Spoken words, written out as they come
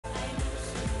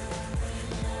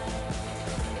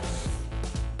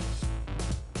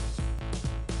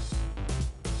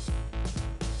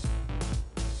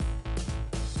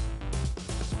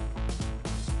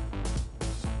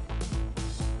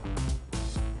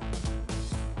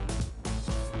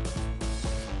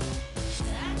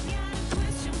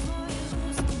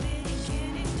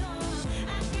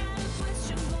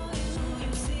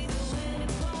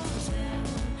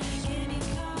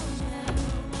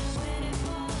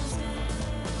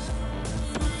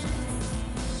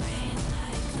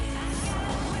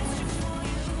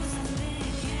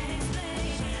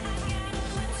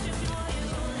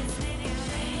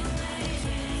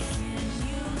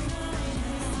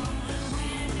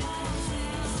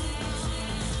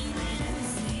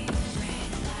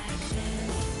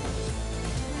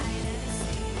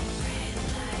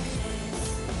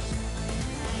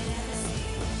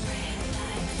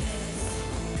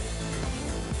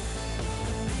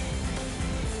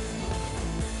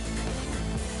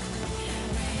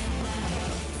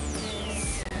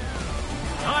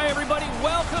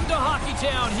to Hockey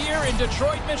Town here in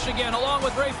Detroit, Michigan. Along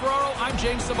with Ray Ferraro, I'm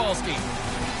James Cebulski.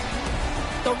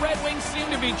 The Red Wings seem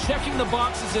to be checking the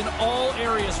boxes in all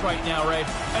areas right now, Ray.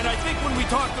 And I think when we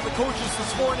talked to the coaches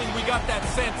this morning, we got that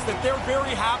sense that they're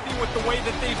very happy with the way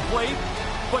that they've played.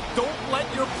 But don't let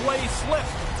your play slip.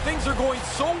 Things are going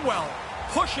so well.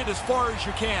 Push it as far as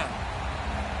you can.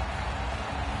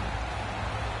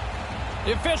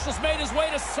 The official's made his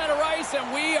way to center ice, and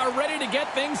we are ready to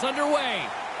get things underway.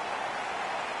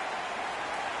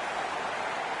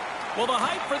 Well, the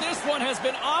hype for this one has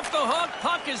been off the hook.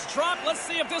 Puck is dropped. Let's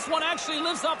see if this one actually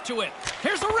lives up to it.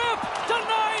 Here's a rip.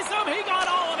 Denies him. He got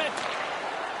all of it.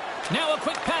 Now a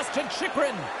quick pass to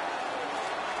Chychrun.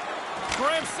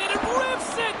 Grips it and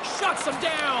rips it. Shuts him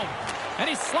down. And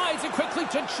he slides it quickly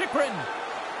to Chychrun.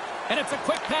 And it's a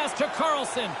quick pass to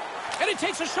Carlson. And he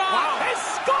takes a shot. Wow. He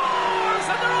scores!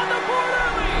 And they're on the board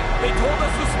early. They told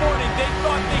us this morning they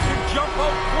thought they could jump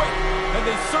out quick. And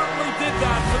they certainly did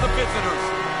that for the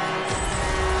visitors.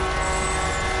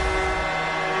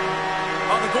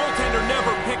 The goaltender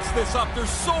never picks this up. There's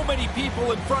so many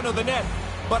people in front of the net.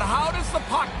 But how does the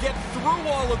puck get through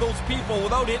all of those people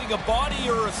without hitting a body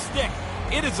or a stick?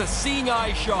 It is a seeing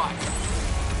eye shot.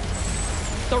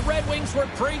 The Red Wings were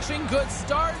preaching good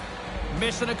start.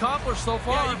 Mission accomplished so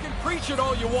far. Yeah, you can preach it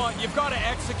all you want. You've got to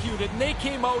execute it. And they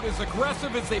came out as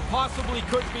aggressive as they possibly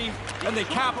could be. And they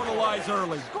capitalized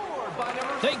early.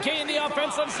 They gain the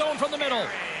offensive zone from the middle.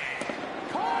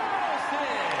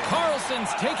 Carlson's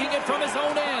taking it from his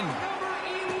own end.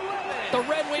 The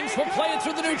Red Wings will play it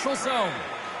through the neutral zone.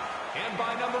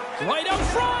 Right out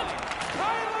front.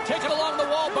 Taken along the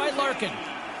wall by Larkin.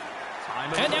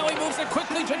 And now he moves it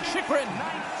quickly to Chychrun.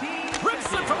 Rips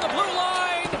it from the blue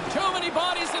line. Too many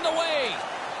bodies in the way.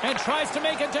 And tries to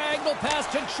make a diagonal pass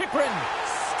to Chychrun.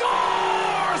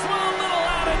 Scores with a little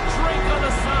added drink on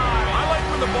the side. I like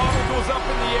when the bottle goes up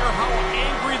in the air, how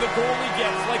angry the goalie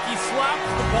gets. Like he slaps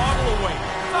the bottle away.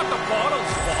 It's not the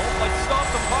bottle's fault. Like, stop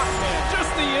the puck, man.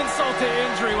 Just the insult to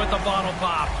injury with the bottle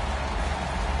pop.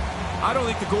 I don't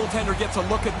think the goaltender gets a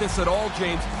look at this at all,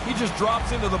 James. He just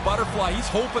drops into the butterfly. He's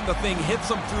hoping the thing hits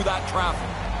him through that traffic.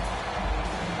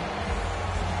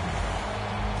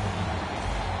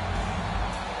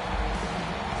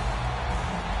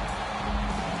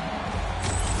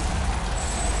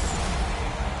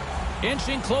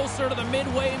 Inching closer to the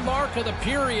midway mark of the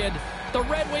period. The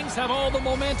Red Wings have all the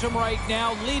momentum right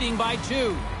now, leading by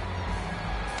 2.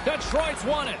 Detroit's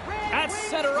won it. At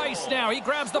center ice now. He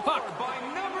grabs the puck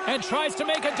and tries to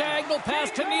make a diagonal pass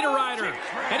to Niederreiter.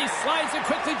 And he slides it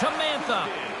quickly to Mantha.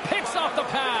 Picks off the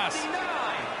pass.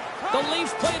 The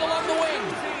Leafs played along the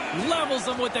wing. Levels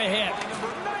them with the hit.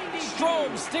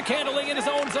 Strome stick handling in his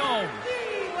own zone.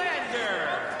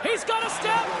 He's got a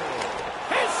step.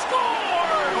 He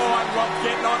scores! Oh, I love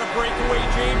getting on a breakaway,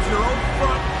 James. You're out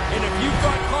front, and if you've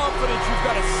got confidence, you've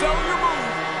got to sell your move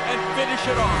and finish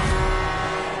it off.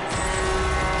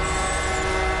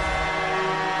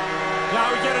 Now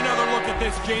we get another look at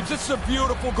this, James. This is a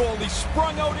beautiful goal. He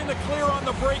sprung out in the clear on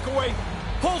the breakaway,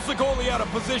 pulls the goalie out of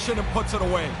position and puts it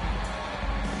away.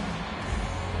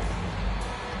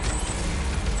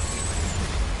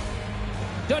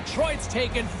 Detroit's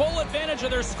taken full advantage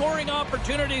of their scoring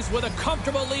opportunities with a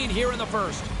comfortable lead here in the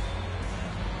first.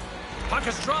 Puck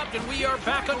is dropped and we are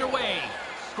back underway.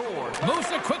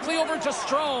 Moves it quickly over to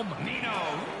Strome.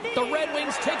 The Red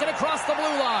Wings take it across the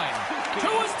blue line. To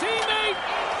his teammate.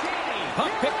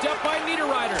 Puck picked up by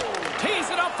Niederreiter.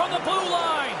 Tees it up from the blue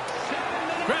line.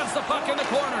 Grabs the puck in the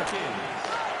corner.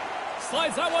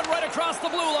 Slides that one right across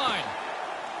the blue line.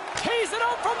 Tees it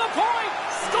up from the point.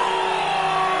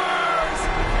 Scores!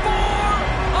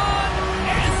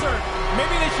 Unanswered.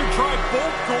 Maybe they should try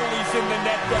both goalies in the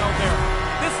net down there.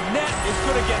 This net is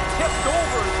going to get tipped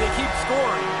over as they keep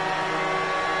scoring.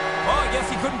 Well, I guess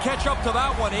he couldn't catch up to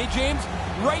that one, eh, James?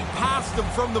 Right past him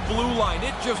from the blue line.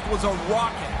 It just was a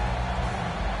rocket.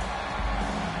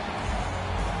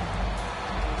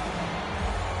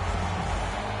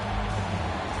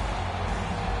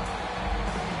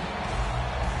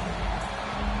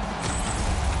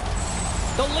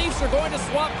 The Leafs are going to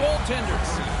swap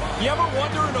goaltenders. You ever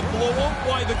wonder in a blowout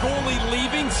why the goalie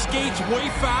leaving skates way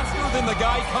faster than the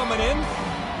guy coming in?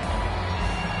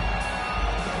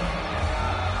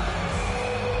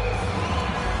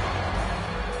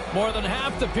 More than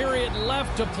half the period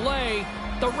left to play.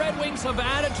 The Red Wings have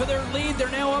added to their lead. They're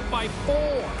now up by 4.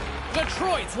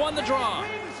 Detroit's won the draw.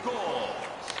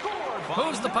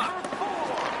 Moves the puck.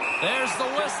 There's the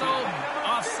whistle.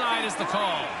 Offside is the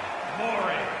call.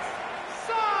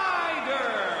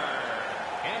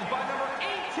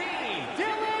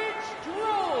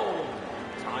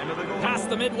 Pass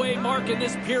the midway mark in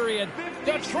this period.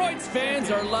 Detroit's fans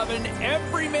are loving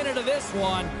every minute of this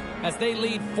one as they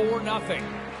lead 4-0.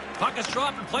 Puck is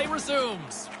dropped and play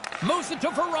resumes. Moves it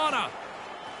to Verona.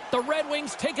 The Red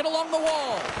Wings take it along the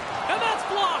wall. And that's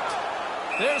blocked.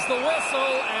 There's the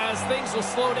whistle as things will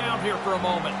slow down here for a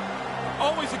moment.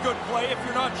 Always a good play if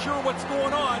you're not sure what's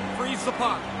going on. Freeze the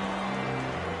puck.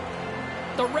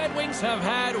 The Red Wings have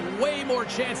had way more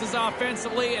chances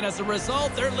offensively, and as a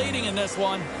result, they're leading in this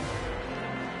one.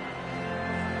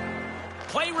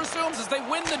 Play resumes as they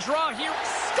win the draw here.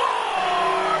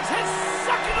 Scores! His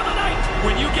second of the night!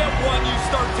 When you get one, you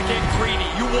start to get greedy.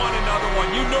 You want another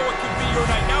one. You know it could be your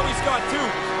night. Now he's got two.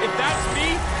 If that's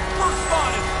me, first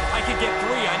spotted. I could get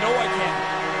three. I know I can.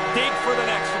 Dig for the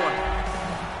next one.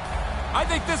 I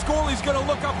think this goalie's going to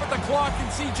look up at the clock and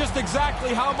see just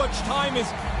exactly how much time is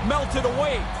melted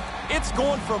away. It's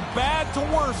going from bad to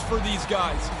worse for these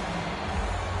guys.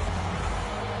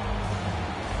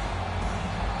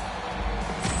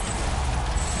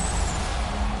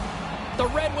 The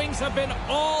Red Wings have been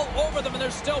all over them, and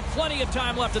there's still plenty of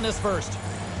time left in this first.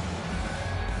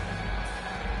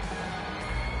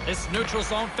 This neutral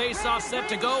zone face-off set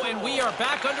to go, and we are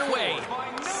back underway.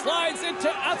 Slides into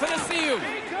Athanasiou.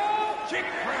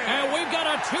 And we've got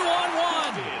a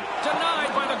 2-on-1.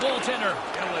 Denied by the goaltender.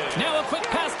 Now a quick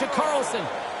pass to Carlson.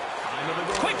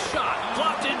 Quick shot.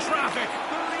 Blocked in traffic.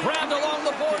 Grabbed along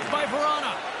the boards by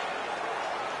Verona.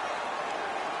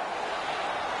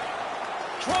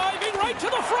 Driving right to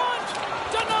the front.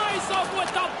 Denies him with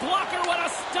the blocker. What a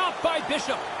stop by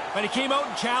Bishop. And he came out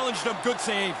and challenged him. Good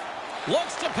save.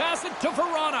 Looks to pass it to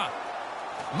Verona.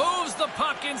 Moves the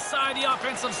puck inside the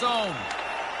offensive zone.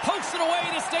 Pokes it away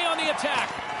to stay on the attack.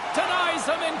 Denies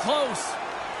him in close.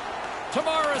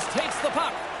 Tavares takes the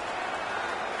puck.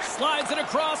 Slides it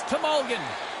across to Mulligan.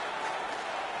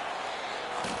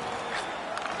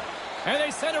 And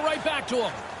they send it right back to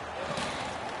him.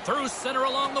 Through center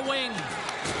along the wing.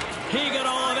 He got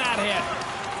all of that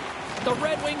hit. The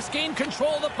Red Wings gain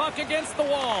control of the puck against the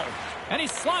wall. And he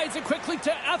slides it quickly to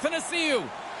Athanasiou.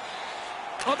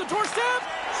 On the doorstep.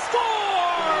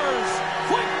 Scores!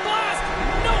 Quick blast.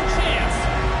 No chance.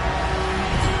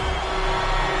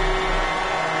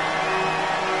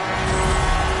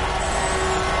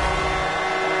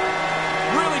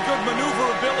 Really good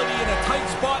maneuverability in a tight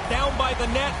spot down by the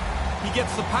net. He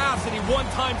gets the pass and he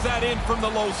one-times that in from the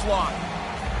low slot.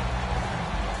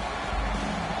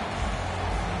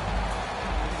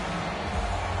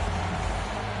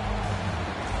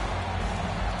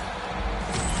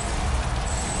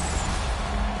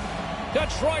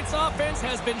 Detroit's offense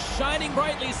has been shining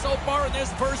brightly so far in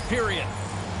this first period.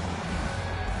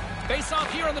 Face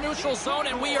off here in the neutral zone,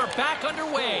 and we are back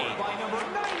underway.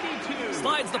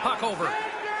 Slides the puck over.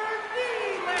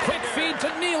 Quick feed to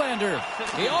Nylander.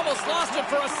 He almost lost it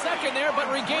for a second there,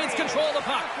 but regains control of the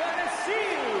puck.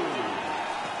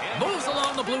 Moves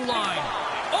along the blue line.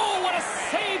 Oh, what a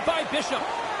save by Bishop.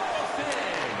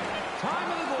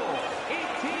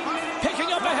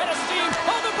 Picking up ahead of steam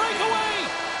on the breakaway.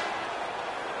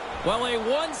 Well, a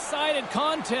one-sided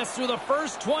contest through the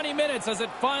first 20 minutes as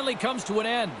it finally comes to an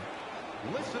end.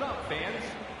 Listen up, fans.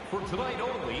 For tonight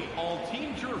only, all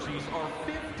team jerseys are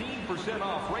 15%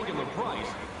 off regular price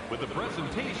with the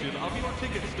presentation of your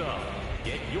ticket stub.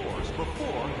 Get yours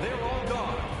before they're all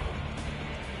gone.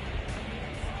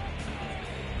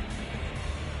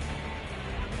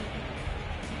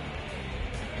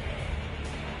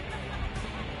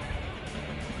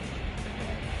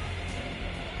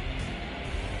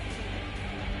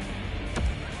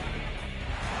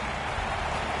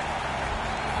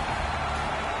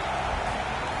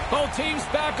 Both teams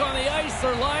back on the ice.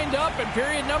 They're lined up, and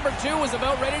period number 2 is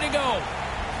about ready to go.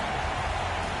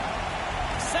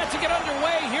 Set to get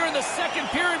underway here in the second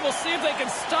period. We'll see if they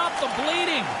can stop the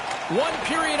bleeding. One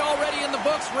period already in the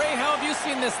books. Ray, how have you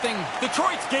seen this thing?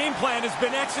 Detroit's game plan has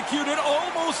been executed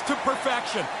almost to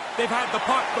perfection. They've had the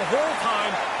puck the whole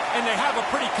time, and they have a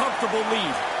pretty comfortable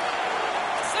lead.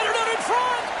 Centered out in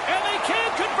front, and they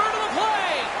can't convert on the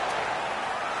play.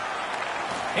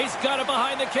 He's got it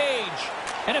behind the cage.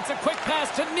 And it's a quick pass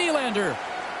to Nylander.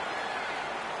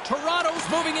 Toronto's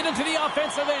moving it into the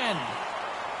offensive end.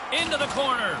 Into the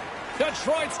corner.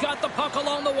 Detroit's got the puck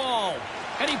along the wall.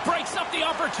 And he breaks up the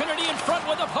opportunity in front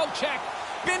with a poke check.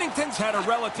 Binnington's had a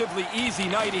relatively easy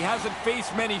night. He hasn't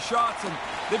faced many shots, and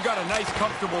they've got a nice,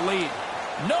 comfortable lead.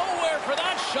 Nowhere for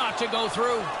that shot to go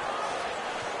through.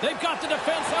 They've got the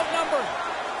defense outnumbered.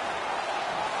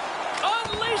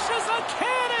 Unleashes a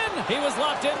cannon. He was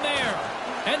locked in there.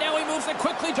 And now he moves it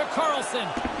quickly to Carlson.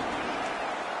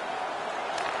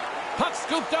 Puck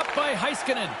scooped up by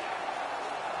Heiskanen.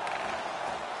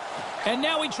 And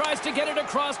now he tries to get it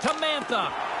across to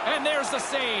Mantha. And there's the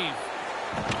save.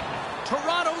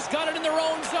 Toronto's got it in their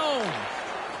own zone.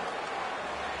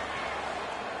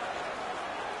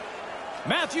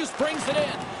 Matthews brings it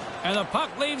in. And the puck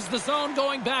leaves the zone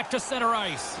going back to center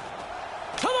ice.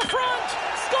 To the front.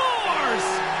 Scores!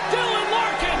 Dylan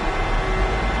Larkin!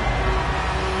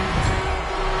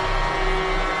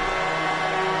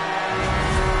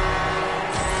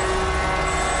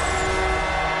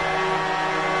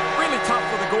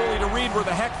 Goalie to read where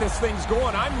the heck this thing's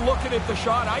going. I'm looking at the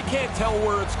shot. I can't tell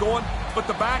where it's going, but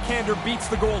the backhander beats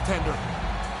the goaltender.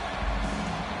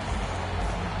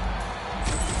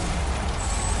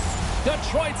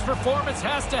 Detroit's performance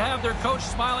has to have their coach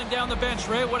smiling down the bench.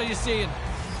 Ray, what are you seeing?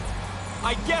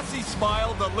 I guess he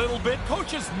smiled a little bit.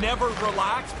 Coaches never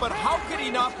relax, but how could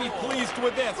he not be pleased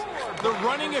with this? They're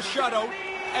running a shutout,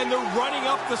 and they're running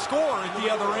up the score at the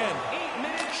other end.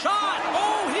 Shot!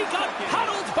 Oh, he got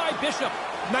paddled by Bishop.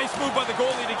 Nice move by the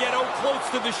goalie to get out close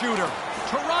to the shooter.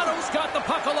 Toronto's got the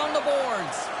puck along the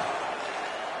boards.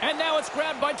 And now it's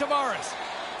grabbed by Tavares.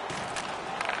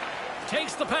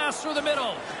 Takes the pass through the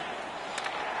middle.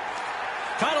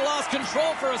 Kind of lost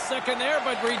control for a second there,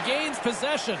 but regains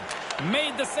possession.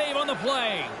 Made the save on the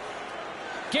play.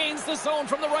 Gains the zone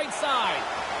from the right side.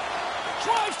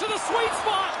 Drives to the sweet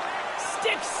spot.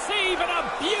 Stick save and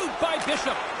a beaut by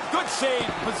Bishop. Good save.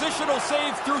 Positional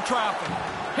save through traffic.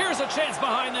 Here's a chance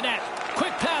behind the net.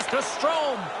 Quick pass to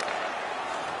Strome.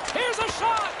 Here's a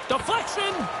shot.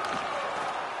 Deflection.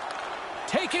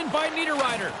 Taken by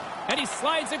Niederreiter. And he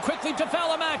slides it quickly to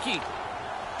Valimaki.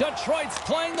 Detroit's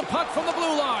playing the puck from the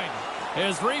blue line.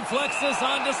 His reflexes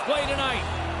on display tonight.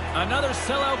 Another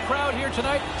sellout crowd here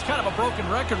tonight. It's kind of a broken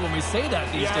record when we say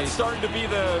that these days. Yeah, it's starting to be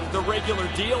the regular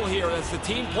deal here. As the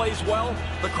team plays well,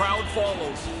 the crowd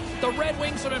follows. The Red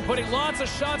Wings have been putting lots of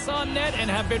shots on net and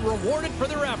have been rewarded for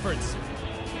their efforts.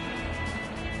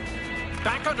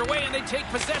 Back underway, and they take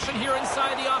possession here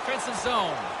inside the offensive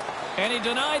zone. And he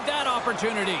denied that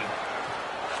opportunity.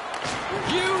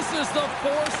 Uses the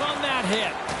force on that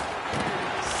hit.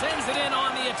 Sends it in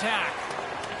on the attack.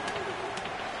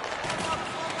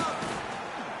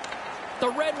 The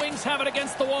Red Wings have it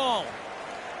against the wall.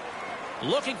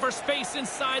 Looking for space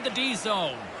inside the D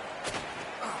zone.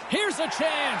 Here's a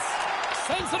chance.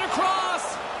 Sends it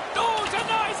across. Oh,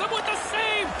 denies him with the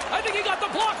save. I think he got the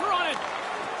blocker on it.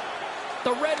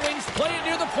 The Red Wings play it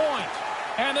near the point.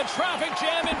 And the traffic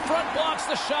jam in front blocks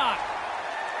the shot.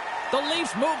 The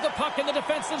Leafs move the puck in the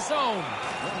defensive zone.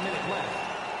 1 minute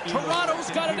left. Toronto's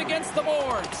got it against the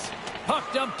boards.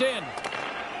 Puck dumped in.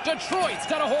 Detroit's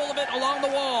got a hold of it along the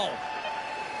wall.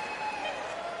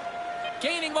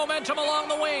 Gaining momentum along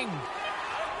the wing.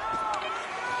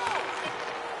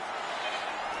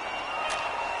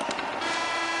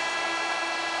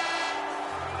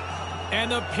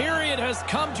 And the period has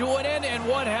come to an end in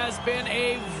what has been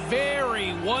a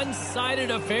very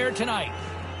one-sided affair tonight.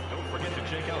 Don't forget to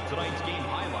check out tonight's game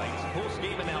highlights,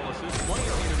 post-game analysis, player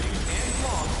interviews, and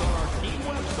vlogs on our team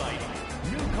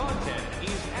website. New content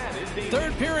is added daily.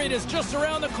 Third period is just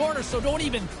around the corner, so don't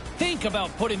even think about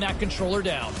putting that controller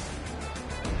down.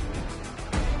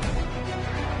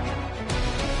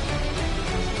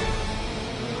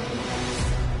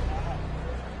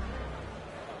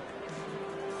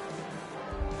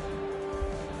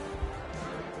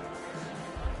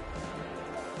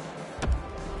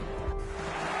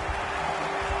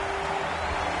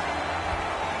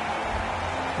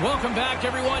 Welcome back,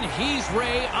 everyone. He's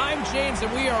Ray, I'm James,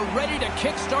 and we are ready to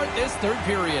kickstart this third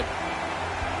period.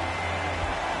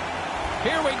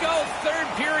 Here we go, third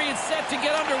period set to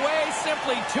get underway.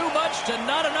 Simply too much to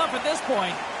not enough at this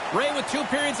point. Ray, with 2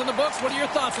 periods in the books, what are your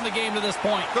thoughts on the game to this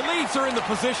point? The Leafs are in the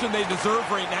position they deserve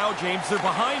right now, James. They're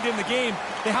behind in the game.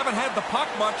 They haven't had the puck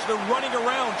much. They're running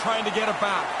around trying to get it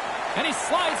back. And he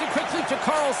slides it quickly to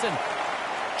Carlson.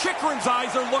 Chikrin's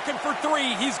eyes are looking for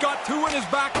 3. He's got 2 in his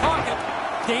back pocket.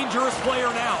 Dangerous player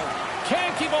now.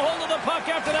 Can't keep a hold of the puck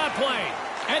after that play.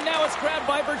 And now it's grabbed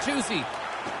by Bertuzzi.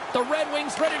 The Red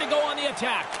Wings ready to go on the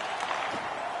attack.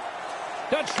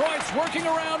 Detroit's working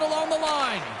around along the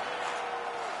line.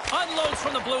 Unloads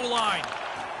from the blue line.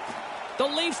 The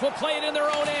Leafs will play it in their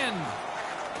own end.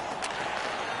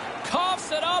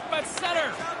 Coughs it up at center.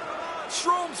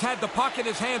 Strome's had the puck in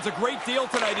his hands a great deal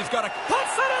tonight. He's got a...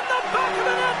 Puts it in the back of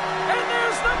the net. And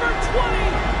there's number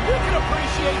 20. You can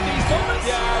appreciate these moments.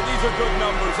 Yeah, these are good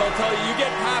numbers. I'll tell you, you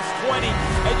get past 20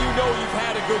 and you know you've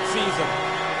had a good season.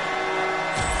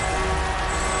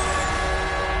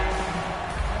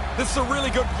 This is a really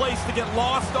good place to get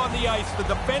lost on the ice. The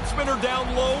defensemen are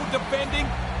down low defending.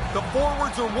 The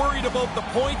forwards are worried about the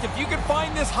point. If you can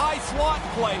find this high slot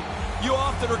play, you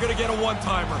often are going to get a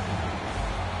one-timer.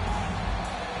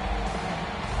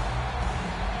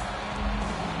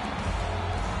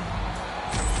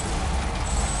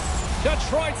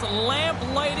 Detroit's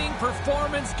lamp-lighting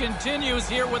performance continues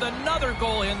here with another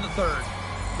goal in the third.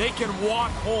 They can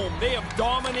walk home. They have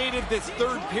dominated this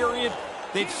third period.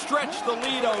 They've stretched the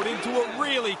lead out into a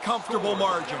really comfortable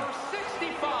margin.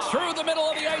 Through the middle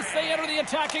of the ice, they enter the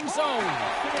attacking zone.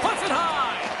 Puts it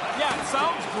high. Yeah, it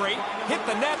sounds great. Hit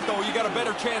the net, though, you got a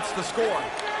better chance to score.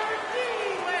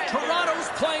 Toronto's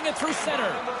playing it through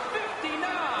center.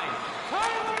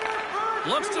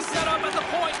 Looks to set up at the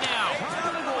point now.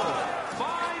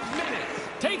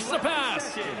 Takes the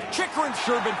pass. Chikrin's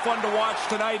sure been fun to watch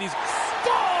tonight. He's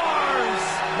scores!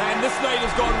 Man, this night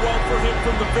has gone well for him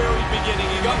from the very beginning.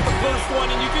 He got the first one,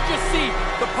 and you could just see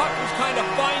the puck was kind of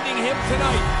finding him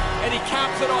tonight, and he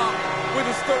caps it off with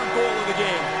his third goal of the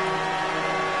game.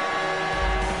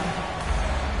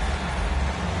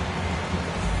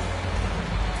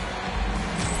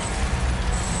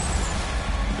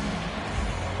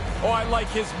 Oh, I like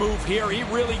his move here. He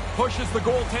really pushes the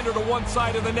goaltender to one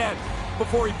side of the net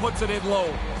before he puts it in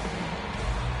low.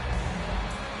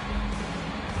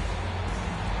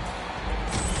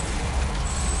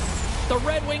 The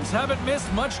Red Wings haven't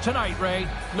missed much tonight, Ray.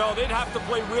 No, they'd have to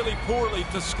play really poorly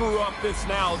to screw up this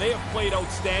now. They have played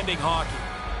outstanding hockey.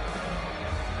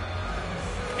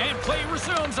 And play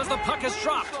resumes as the puck is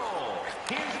dropped.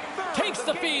 Takes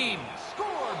the feed.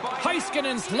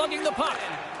 Heiskanen's lugging the puck.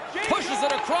 Pushes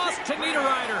it across to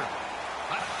Niederreiter.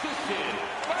 Assisted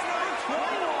by number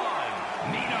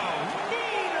 21,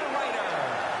 Niederreiter.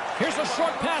 Here's a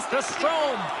short pass to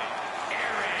Strome.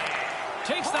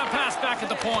 Takes that pass back at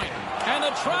the point. And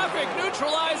the traffic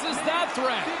neutralizes that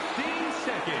threat. 15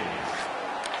 seconds.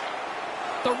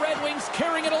 The Red Wings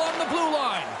carrying it along the blue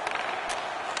line.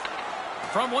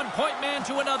 From one-point man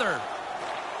to another.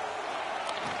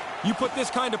 You put this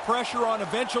kind of pressure on,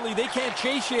 eventually they can't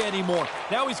chase you anymore.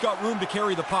 Now he's got room to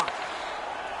carry the puck.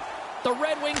 The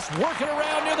Red Wings working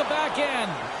around near the back end.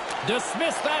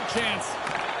 Dismiss that chance.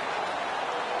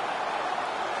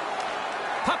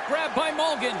 Puck grab by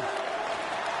Mulligan.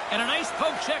 And a nice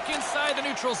poke check inside the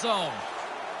neutral zone.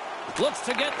 Looks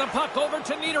to get the puck over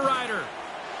to Niederreiter.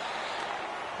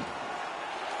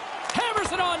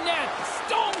 Hammers it on net.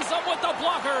 Stones him with the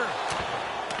blocker.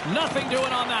 Nothing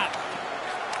doing on that.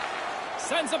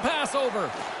 Sends a pass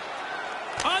over.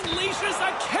 Unleashes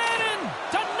a cannon.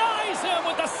 Denies him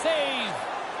with a save.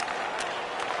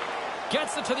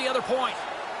 Gets it to the other point.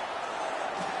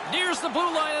 Nears the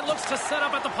blue line and looks to set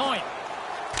up at the point.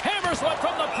 Hammers one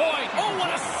from the point. Oh, what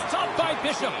a stop by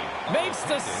Bishop. Makes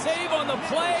the save on the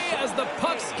play as the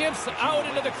puck skips out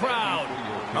into the crowd.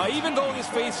 Even though this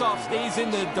faceoff stays in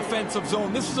the defensive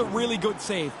zone, this is a really good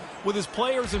save. With his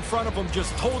players in front of him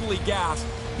just totally gassed,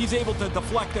 he's able to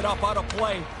deflect it up out of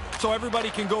play so everybody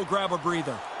can go grab a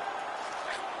breather.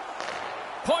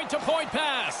 Point-to-point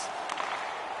pass.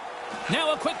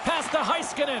 Now a quick pass to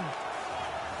Heiskanen.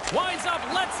 Winds up,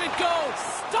 lets it go,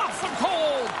 stops him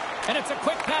cold. And it's a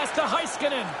quick pass to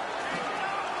Heiskanen.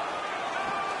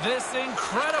 This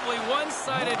incredibly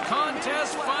one-sided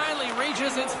contest finally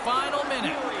reaches its final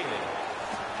minute.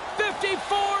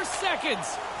 54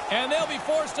 seconds. And they'll be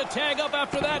forced to tag up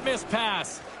after that missed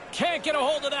pass. Can't get a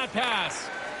hold of that pass.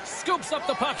 Scoops up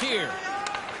the puck here.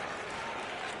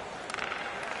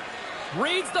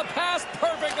 Reads the pass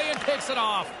perfectly and picks it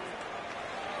off.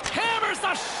 Hammers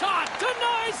the shot.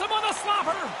 Denies him on the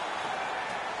slapper.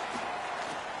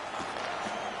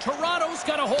 Toronto's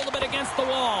got a hold of it against the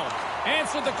wall.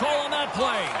 Answered the call on that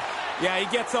play. Yeah, he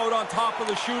gets out on top of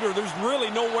the shooter. There's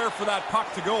really nowhere for that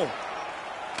puck to go.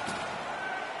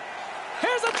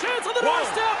 Here's a chance on the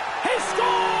doorstep. He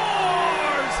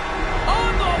scores!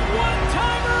 On the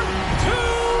one-timer,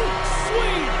 too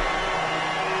sweet.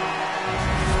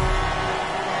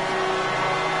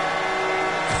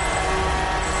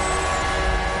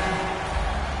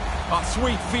 A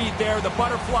sweet feed there. The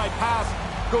butterfly pass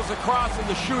goes across and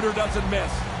the shooter doesn't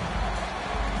miss.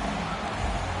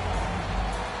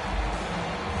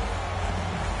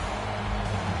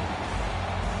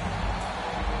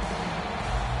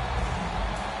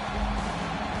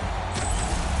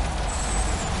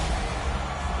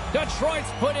 Detroit's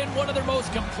put in one of their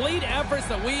most complete efforts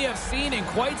that we have seen in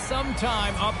quite some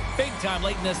time, up big time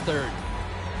late in this third.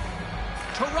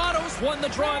 Toronto's won the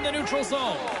draw in the neutral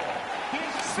zone.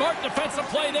 Smart defensive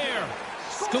play there.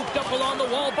 Scooped up along the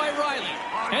wall by Riley.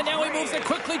 And now he moves it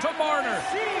quickly to Marner.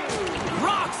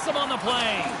 Rocks him on the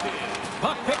play.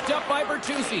 Puck picked up by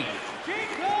Bertuzzi.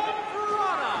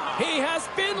 He has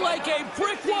been like a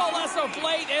brick wall as of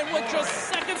late, and with just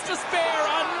seconds to spare,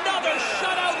 another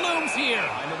shutout looms here.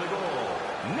 Time of the goal,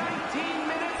 19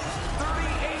 minutes,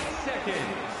 38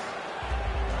 seconds.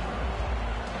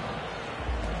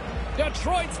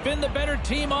 Detroit's been the better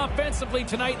team offensively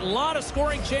tonight. A lot of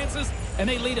scoring chances, and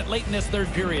they lead it late in this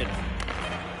third period.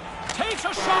 Takes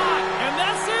a shot, and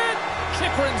that's it.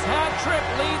 Chychrun's hat trick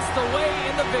leads the way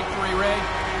in the victory, Ray.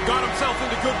 Got himself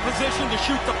into good position to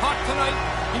shoot the puck tonight.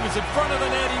 He was in front of the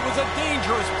net. He was a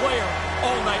dangerous player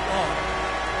all night long.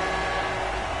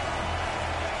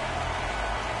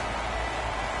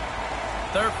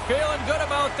 They're feeling good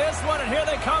about this one, and here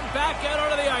they come back out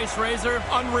onto the ice, Razor.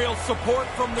 Unreal support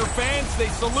from their fans. They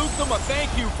salute them. A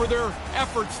thank you for their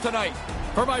efforts tonight.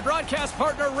 For my broadcast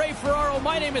partner, Ray Ferraro,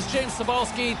 my name is James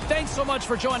Cybulski. Thanks so much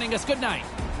for joining us. Good night.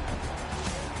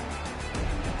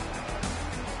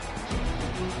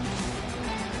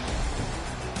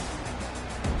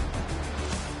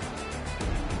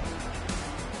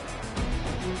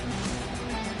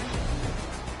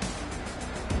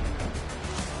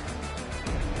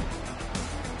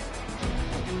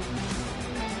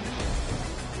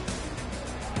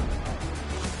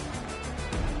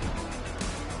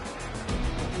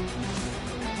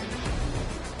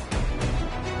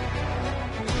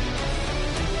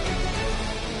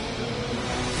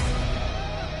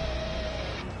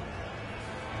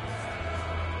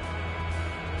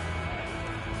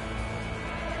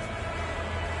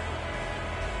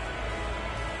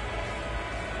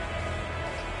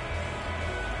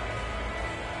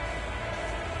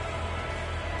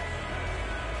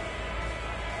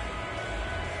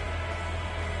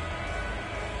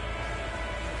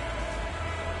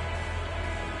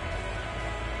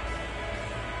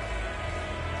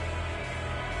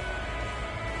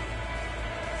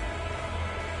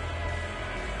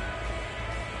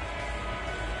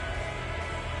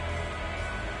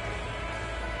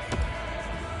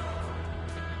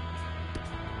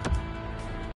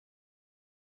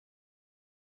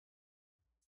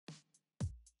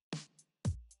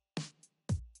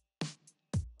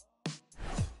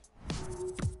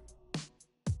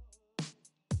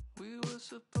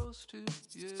 Supposed to,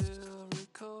 yeah, I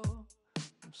recall.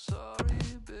 I'm sorry,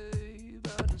 babe,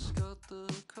 I just got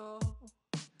the call.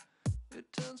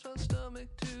 It turns my stomach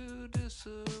to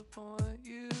disappoint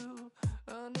you.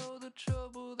 I know the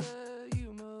trouble that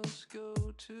you must go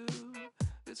to.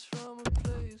 It's from a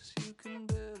place you can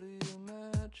barely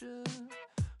imagine,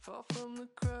 far from the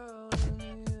crowd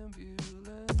and the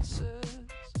ambulances.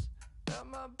 At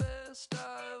my best,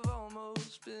 I've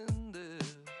almost been there.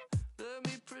 Let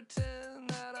me pretend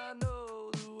that I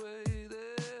know the way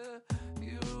there.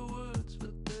 Your words,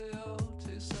 but they all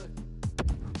taste like,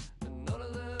 and none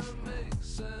of them make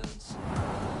sense.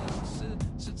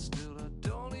 Sit still, I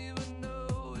don't even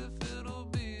know if it'll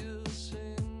be a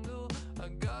single. I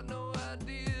got no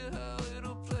idea how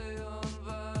it'll play on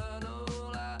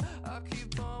vinyl. I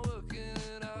keep on working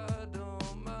and I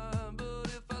don't mind, but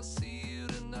if I see you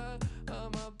tonight, I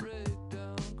might break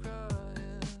down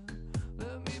crying.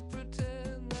 Let me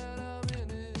pretend that I'm in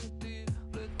it deep.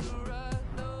 Let the right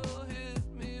note hit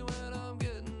me when I'm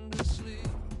getting to sleep.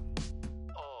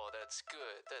 Oh, that's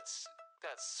good. That's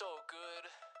so good.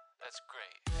 That's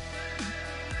great.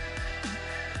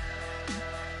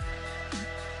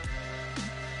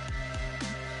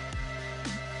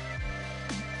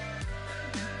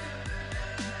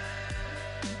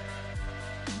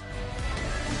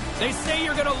 They say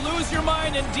you're going to lose your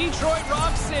mind in Detroit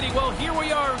Rock City. Well, here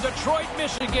we are, Detroit,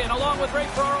 Michigan. Along with Ray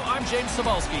Ferraro, I'm James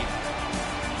Cybulski.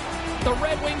 The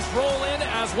Red Wings roll in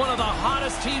as one of the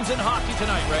hottest teams in hockey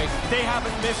tonight, Ray. They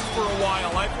haven't missed for a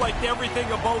while. I've liked everything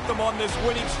about them on this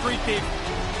winning streak. They've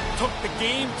took the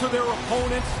game to their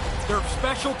opponents. Their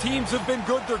special teams have been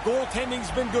good. Their goaltending's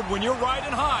been good. When you're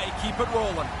riding high, keep it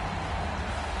rolling.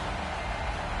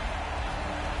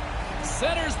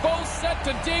 Centers both set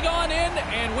to dig on in,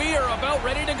 and we are about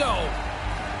ready to go.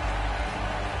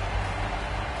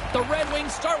 The Red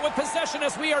Wings start with possession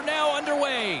as we are now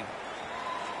underway.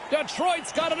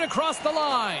 Detroit's got it across the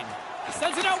line.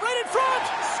 Sends it out right in front.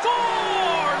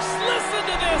 Scores! Listen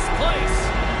to this place.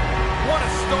 What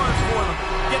a start for them.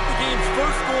 Get the game's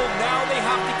first goal. Now they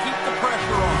have to keep the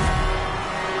pressure on.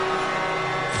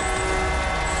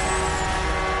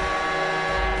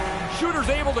 Shooter's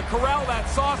able to corral that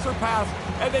saucer pass,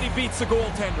 and then he beats the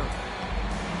goaltender.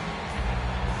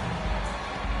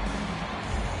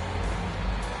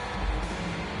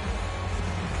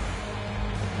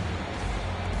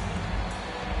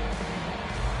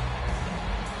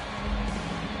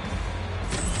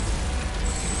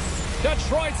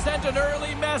 Detroit sent an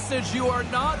early message. You are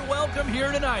not welcome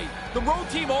here tonight. The road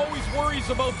team always worries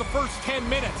about the first 10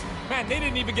 minutes. Man, they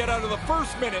didn't even get out of the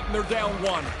first minute, and they're down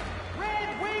 1.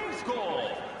 Red Wings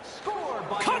goal. Scored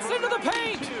by Cuts into the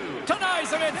paint.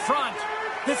 Denies him in front.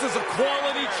 This is a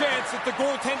quality chance that the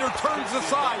goaltender turns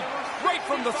aside right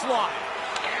from the slot.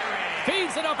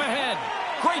 Feeds it up ahead.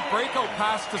 Great breakout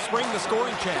pass to spring the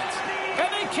scoring chance. And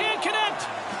they can't connect.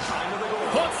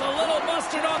 Puts a little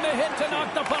mustard on the hit to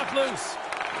knock the puck loose.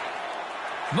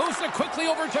 Moves it quickly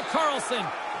over to Carlson.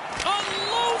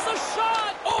 Unloads a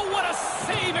shot. Oh, what a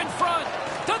save in front.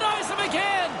 Denies him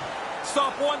again.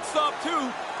 Stop 1, stop 2.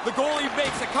 The goalie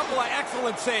makes a couple of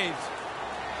excellent saves.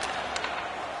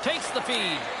 Takes the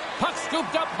feed. Puck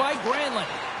scooped up by Granlund.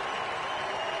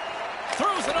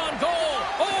 Throws it on goal.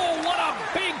 Oh, what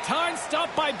a big-time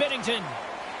stop by Binnington.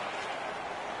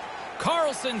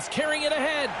 Carlson's carrying it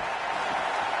ahead.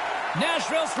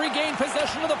 Nashville's regained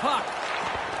possession of the puck.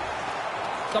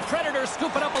 The Predators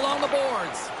scoop it up along the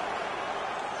boards.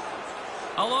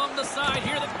 Along the side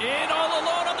here, in all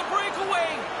alone on the breakaway.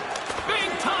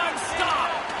 Big-time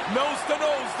stop. Nose to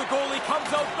nose, the goalie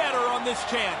comes out better on this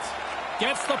chance.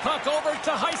 Gets the puck over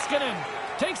to Heiskanen.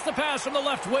 Takes the pass from the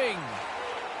left wing.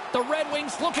 The Red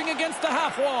Wings looking against the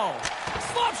half wall.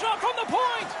 Slap shot from the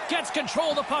point. Gets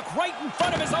control of the puck right in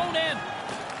front of his own end.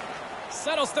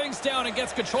 Settles things down and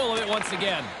gets control of it once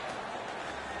again.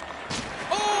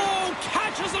 Oh,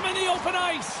 catches him in the open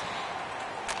ice.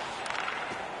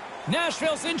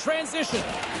 Nashville's in transition.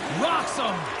 Rocks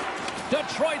him.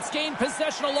 Detroit's gained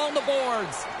possession along the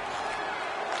boards.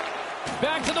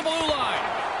 Back to the blue line.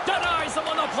 Denies him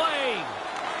on the play.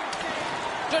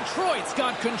 Detroit's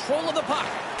got control of the puck.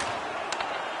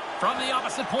 From the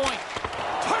opposite point.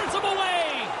 Turns him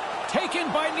away.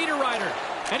 Taken by Niederreiter.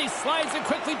 And he slides it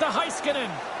quickly to Heiskanen.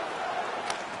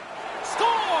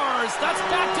 Scores! That's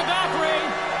back-to-back, Ray.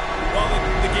 Well,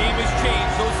 the game has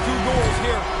changed. Those 2 goals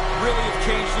here really have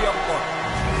changed the outlook.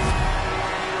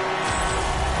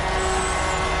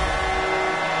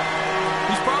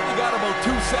 He's probably got about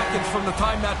 2 seconds from the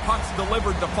time that puck's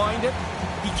delivered to find it.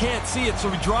 He can't see it,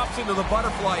 so he drops into the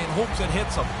butterfly and hopes it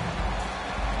hits him.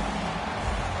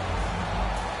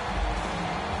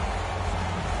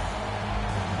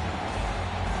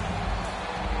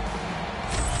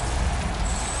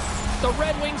 The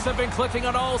Red Wings have been clicking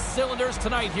on all cylinders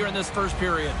tonight here in this first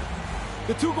period.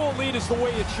 The 2-goal lead is the way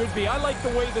it should be. I like the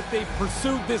way that they've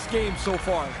pursued this game so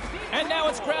far. And now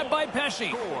it's grabbed by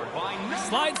Pesci.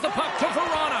 Slides the puck to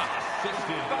Verona.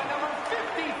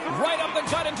 Right up the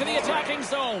gut into the attacking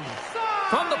zone.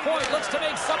 From the point, looks to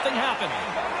make something happen.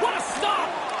 What a stop!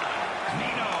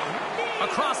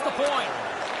 Across the point.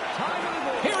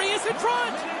 Here he is in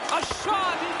front. A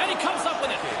shot, and he comes up with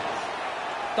it.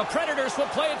 The Predators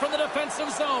will play it from the defensive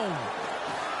zone.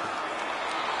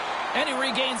 And he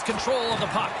regains control of the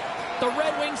puck. The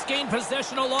Red Wings gain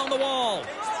possession along the wall.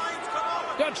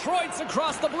 Detroit's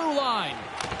across the blue line.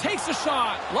 Takes a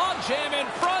shot. Long jam in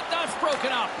front. That's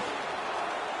broken up.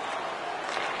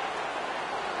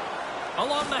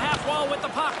 Along the half wall with the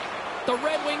puck. The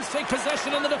Red Wings take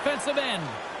possession in the defensive end.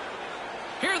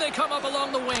 Here they come up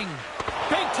along the wing.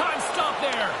 Big time stop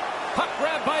there. Puck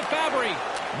grabbed by Fabry.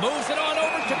 Moves it on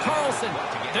over to Carlson.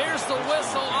 There's the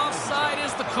whistle. Offside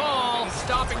is the call.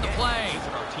 Stopping the play.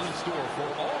 Our team store for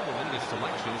all the latest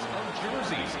selections of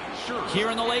jerseys, shirts. Here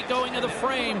in the late going of the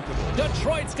frame,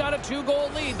 Detroit's got a 2-goal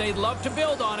lead. They'd love to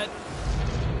build on it.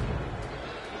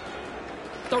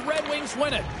 The Red Wings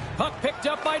win it. Puck picked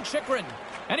up by Chychrun.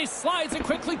 And he slides it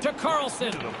quickly to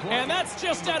Carlson. And that's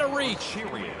just out of reach.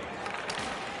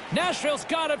 Nashville's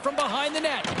got it from behind the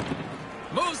net.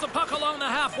 Moves the puck along the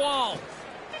half wall.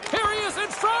 Here he is in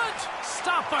front.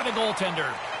 Stopped by the goaltender.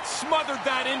 Smothered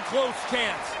that in close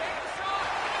chance.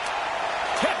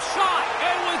 Tip shot.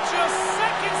 And with just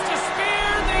seconds to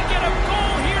spare, they get a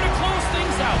goal here to close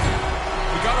things out.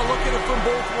 You got to look at it from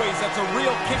both ways. That's a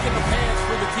real kick in the pants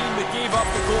for the team that gave up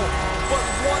the goal. But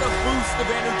what a boost of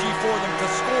energy for them to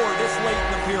score this late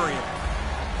in the period.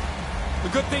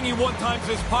 The good thing he one-times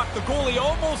his puck. The goalie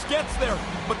almost gets there,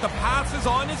 but the pass is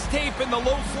on his tape in the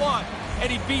low slot, and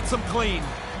he beats him clean.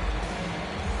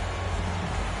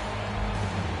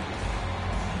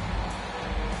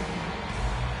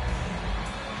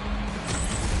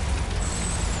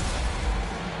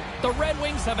 The Red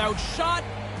Wings have outshot,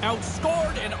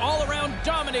 outscored, and all-around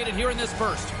dominated here in this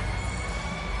first.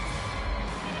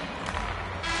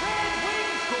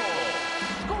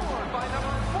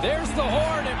 There's the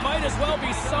horn. It might as well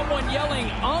be someone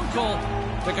yelling "Uncle"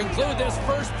 to conclude this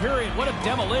first period. What a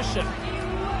demolition.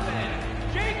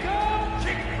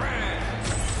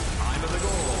 Time of the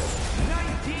goal,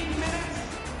 19 minutes,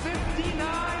 59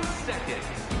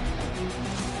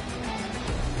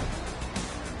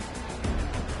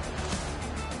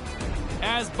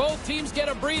 As both teams get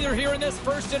a breather here in this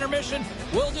first intermission,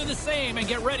 we'll do the same and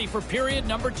get ready for period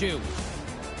number 2.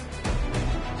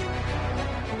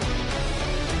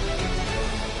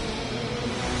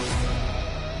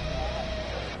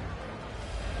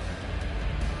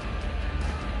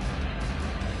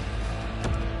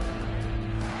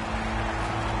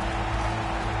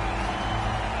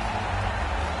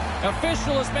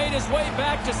 Official has made his way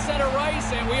back to center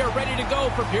ice, and we are ready to go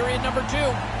for period number 2.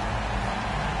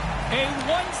 A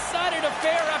one-sided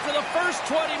affair after the first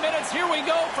 20 minutes. Here we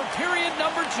go for period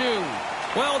number 2.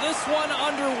 Well, this one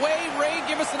underway. Ray,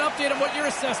 give us an update on what your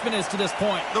assessment is to this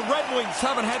point. The Red Wings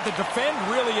haven't had to defend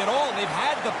really at all. They've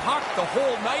had the puck the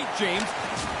whole night, James.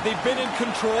 They've been in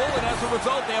control, and as a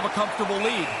result, they have a comfortable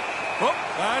lead. Oh,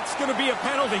 that's going to be a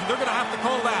penalty. They're going to have to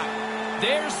call that.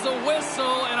 There's the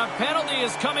whistle, and a penalty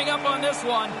is coming up on this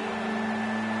one.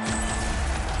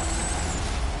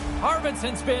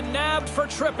 Arvidsson's been nabbed for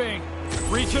tripping.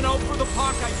 Reaching out for the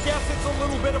puck. I guess it's a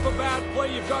little bit of a bad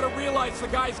play. You've got to realize the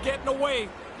guy's getting away.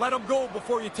 Let him go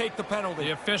before you take the penalty.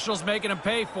 The official's making him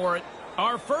pay for it.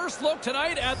 Our first look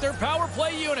tonight at their power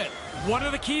play unit. One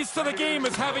of the keys to the game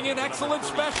is having an excellent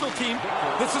special team.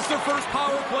 This is their first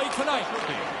power play tonight.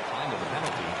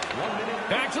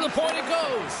 Back to the point it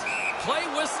goes. Play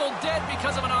whistle dead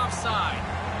because of an offside.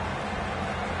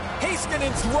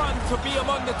 Heiskanen's run to be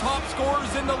among the top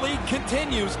scorers in the league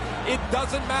continues. It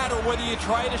doesn't matter whether you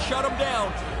try to shut him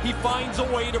down. He finds a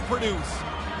way to produce.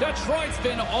 Detroit's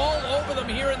been all over them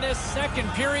here in this second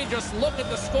period. Just look at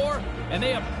the score, and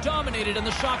they have dominated in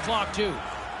the shot clock, too.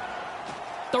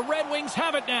 The Red Wings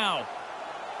have it now.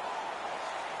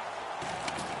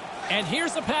 And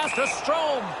here's the pass to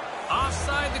Strome.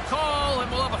 Offside the call, and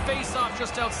we'll have a face-off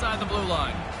just outside the blue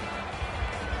line.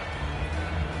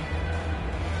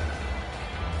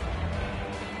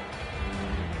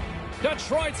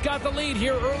 Detroit's got the lead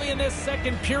here early in this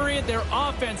second period. Their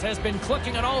offense has been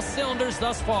clicking on all cylinders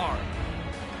thus far.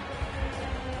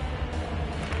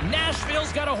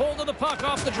 Nashville's got a hold of the puck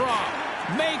off the draw.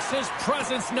 Makes his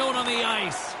presence known on the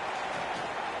ice.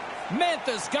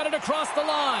 Memphis got it across the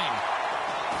line.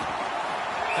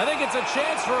 I think it's a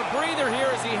chance for a breather here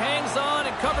as he hangs on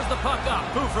and covers the puck up.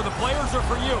 Who, for the players or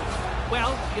for you?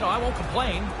 Well, I won't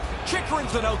complain.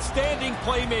 Chychrun's an outstanding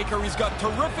playmaker. He's got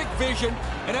terrific vision,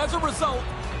 and as a result,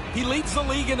 he leads the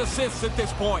league in assists at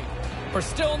this point. We're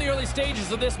still in the early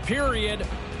stages of this period.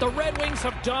 The Red Wings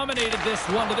have dominated this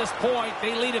one to this point.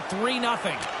 They lead at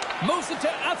 3-0. Moves it to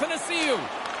Athanasiou.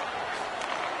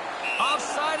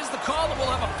 Offside is the call, and we'll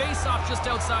have a face-off just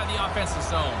outside the offensive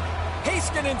zone.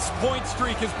 Heiskanen's point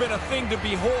streak has been a thing to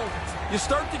behold. You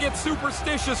start to get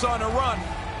superstitious on a run.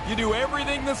 You do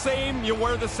everything the same, you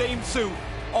wear the same suit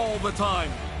all the time.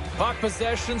 Puck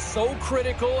possession so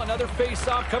critical. Another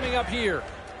face-off coming up here.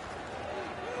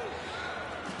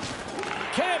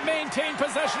 Can't maintain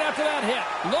possession after that hit.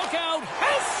 Look out,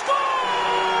 and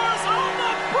scores on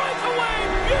the breakaway.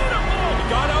 Beautiful! He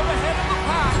got out ahead of the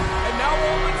pack, and now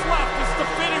all that's left is to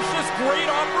finish this great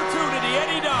opportunity, and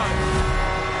he does.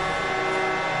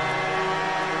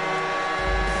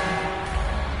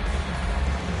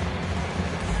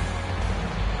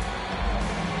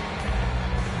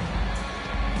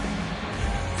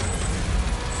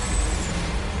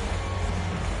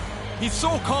 He's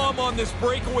so calm on this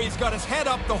breakaway. He's got his head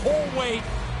up the whole way.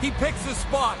 He picks his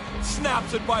spot,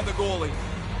 snaps it by the goalie.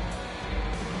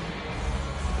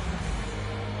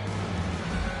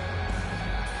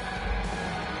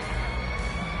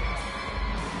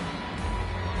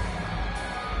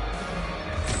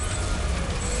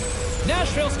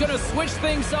 Nashville's going to switch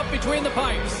things up between the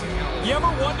pipes. You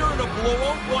ever wonder in a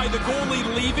blowout why the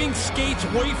goalie leaving skates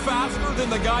way faster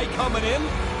than the guy coming in?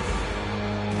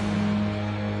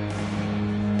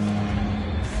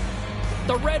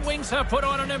 The Red Wings have put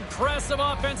on an impressive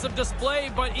offensive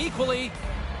display, but equally,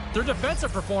 their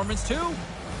defensive performance, too.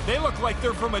 They look like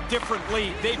they're from a different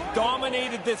league. They've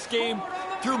dominated this game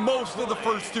through most of the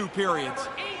first two periods.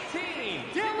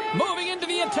 Moving into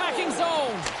the attacking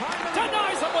zone.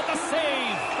 Denies him with a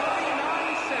save.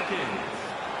 39 seconds.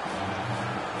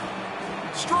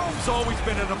 Strome's always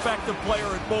been an effective player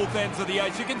at both ends of the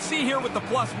ice. You can see here with the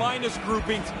plus-minus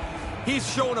groupings, he's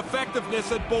shown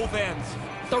effectiveness at both ends.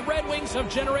 The Red Wings have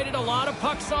generated a lot of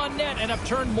pucks on net and have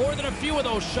turned more than a few of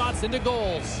those shots into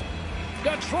goals.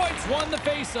 Detroit's won the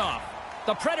faceoff.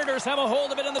 The Predators have a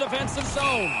hold of it in the defensive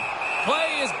zone.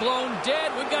 Play is blown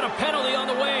dead. We've got a penalty on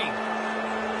the way.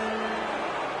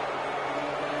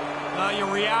 You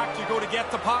react, you go to get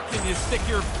the puck, and you stick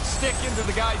your stick into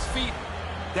the guy's feet.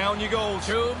 Down you go.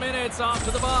 2 minutes off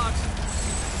to the box.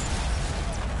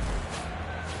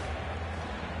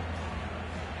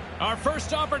 Our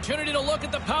first opportunity to look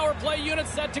at the power play unit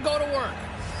set to go to work.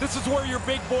 This is where your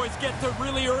big boys get to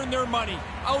really earn their money.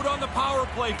 Out on the power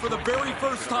play for the very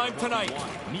first time tonight.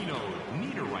 Nino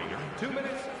Niederreiter, 2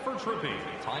 minutes for tripping.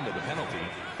 Time of the penalty.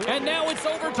 And now it's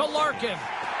over to Larkin.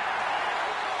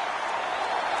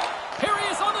 Here he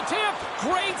is on the tip.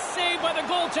 Great save by the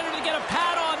goaltender to get a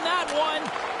pad on that one.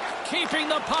 Keeping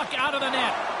the puck out of the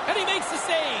net. And he makes the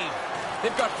save.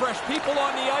 They've got fresh people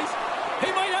on the ice. He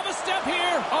might have a step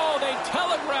here. Oh, they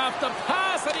telegraphed the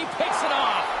pass, and he picks it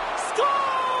off.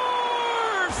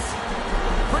 Scores!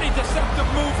 Pretty deceptive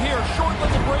move here. Short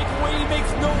little breakaway. He makes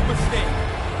no mistake.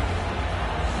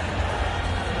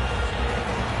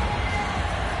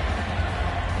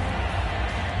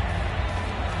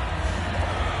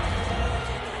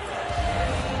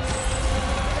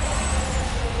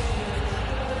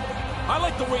 I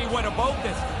like the way he went about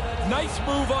this. Nice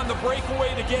move on the breakaway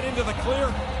to get into the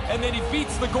clear, and then he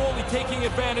beats the goalie, taking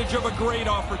advantage of a great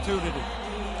opportunity.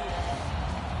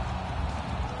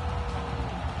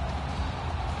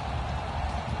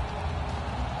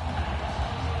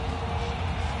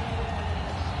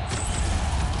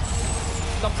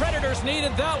 The Predators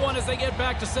needed that one as they get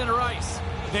back to center ice.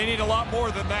 They need a lot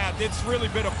more than that. It's really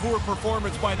been a poor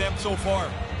performance by them so far.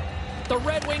 The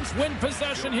Red Wings win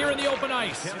possession here in the open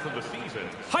ice.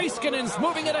 Heiskanen's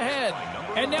moving it ahead.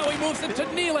 And now he moves it to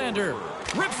Nylander.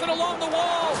 Rips it along the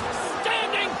wall.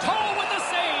 Standing tall with the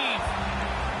save.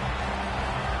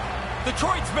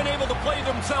 Detroit's been able to play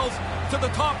themselves to the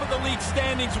top of the league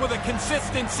standings with a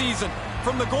consistent season.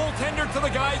 From the goaltender to the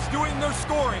guys doing their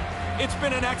scoring, it's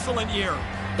been an excellent year.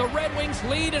 The Red Wings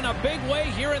lead in a big way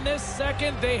here in this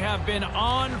second. They have been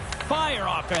on fire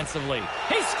offensively.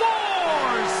 He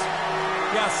scores!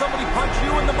 Yeah, somebody punch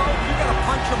you in the mouth, you got to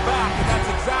punch them back, and that's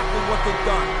exactly what they've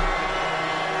done.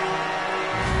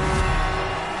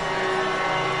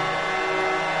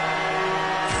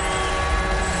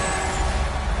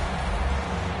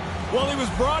 Well, he was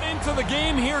brought into the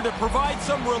game here to provide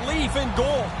some relief in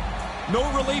goal. No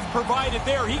relief provided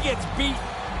there. He gets beat.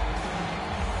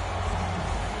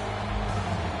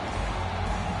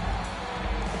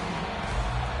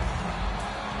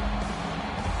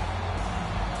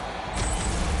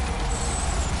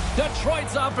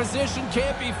 Detroit's opposition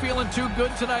can't be feeling too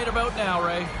good tonight about now,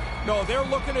 Ray. No, they're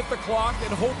looking at the clock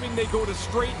and hoping they go to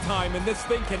straight time, and this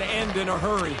thing can end in a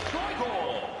hurry.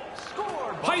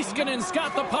 Heiskanen's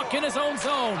got the puck in his own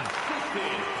zone.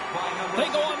 They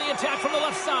go on the attack from the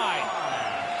left side.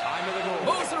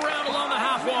 Moves it around along the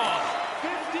half wall.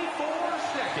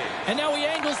 And now he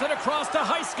angles it across to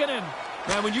Heiskanen.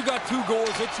 Man, when you got 2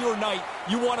 goals, it's your night.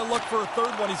 You want to look for a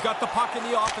third one. He's got the puck in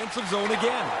the offensive zone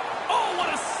again. Oh, what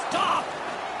a stop!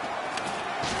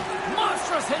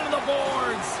 Monstrous hit on the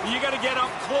boards. You got to get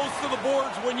up close to the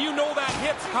boards. When you know that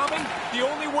hit's coming, the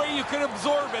only way you can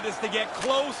absorb it is to get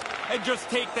close and just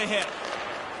take the hit.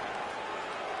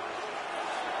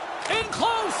 In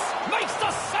close! Makes the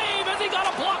save as he got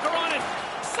a blocker on it.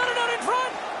 Set it out in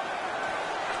front.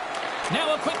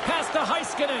 Now a quick pass to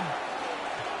Heiskanen.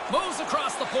 Moves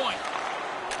across the point.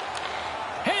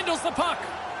 Handles the puck.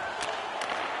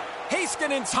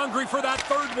 Heiskanen's hungry for that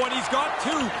third one. He's got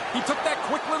 2. He took that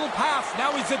quick little pass.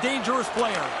 Now he's a dangerous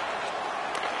player.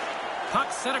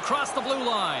 Puck set across the blue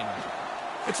line.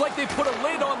 It's like they put a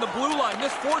lid on the blue line.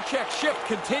 This forecheck shift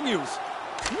continues.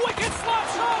 Wicked slap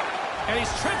shot! And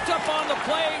he's tripped up on the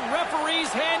play.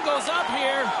 Referee's hand goes up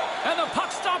here. And the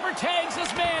puck stopper tags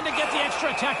his man to get the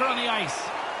extra attacker on the ice.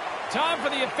 Time for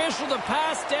the official to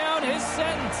pass down his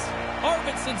sentence.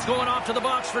 Arvidsson's going off to the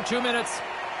box for 2 minutes.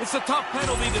 It's a tough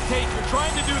penalty to take. You're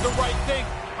trying to do the right thing.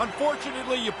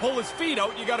 Unfortunately, you pull his feet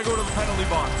out, you got to go to the penalty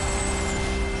box.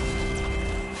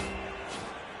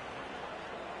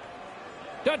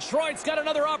 Detroit's got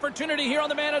another opportunity here on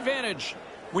the man advantage.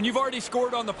 When you've already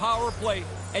scored on the power play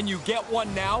and you get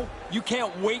one now, you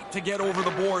can't wait to get over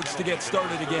the boards to get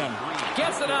started again.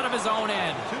 Gets it out of his own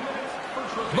end.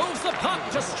 Moves the puck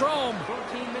to Strome.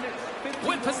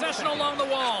 With possession along the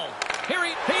wall. Here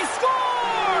he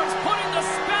scores! Putting the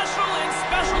special in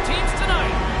special teams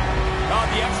tonight.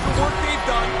 The extra work they've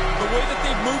done, the way that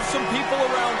they've moved some people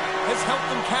around, has helped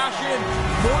them cash in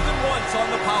more than once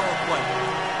on the power play.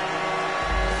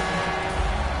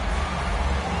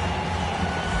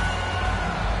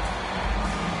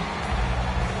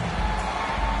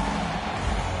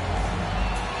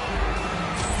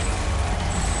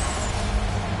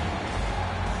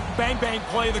 Bang-bang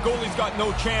play, the goalie's got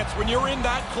no chance. When you're in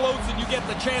that close and you get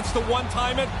the chance to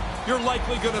one-time it, you're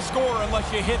likely going to score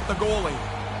unless you hit the goalie.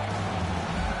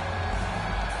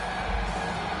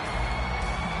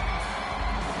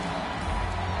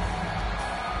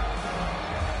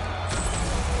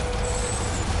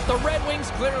 The Red Wings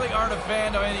clearly aren't a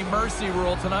fan of any mercy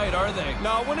rule tonight, are they?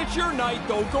 Now, when it's your night,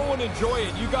 though, go and enjoy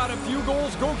it. You got a few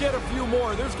goals, go get a few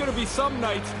more. There's going to be some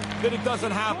nights that it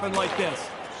doesn't happen like this.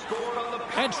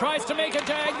 And tries to make a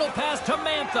diagonal pass to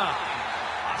Mantha.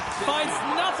 Finds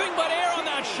nothing but air on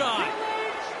that shot.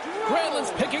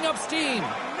 Granlund's picking up steam.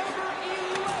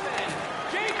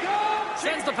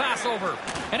 Sends the pass over.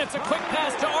 And it's a quick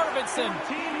pass to Arvidsson.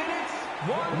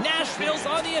 Nashville's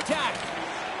on the attack.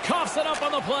 Coughs it up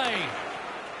on the play.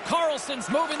 Carlson's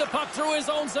moving the puck through his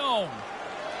own zone.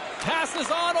 Passes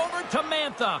on over to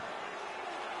Mantha.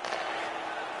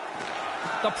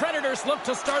 The Predators look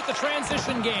to start the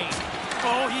transition game.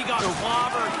 Oh, he got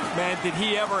clobbered. Man, did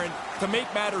he ever. And to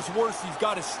make matters worse, he's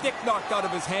got his stick knocked out of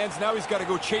his hands. Now he's got to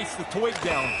go chase the twig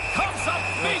down. Comes up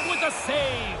big with the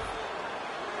save.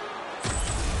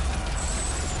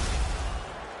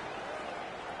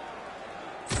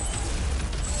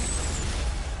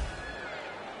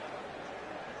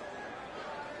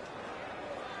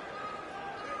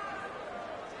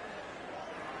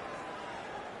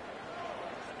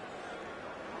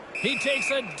 He takes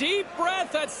a deep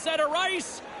breath at center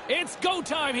ice. It's go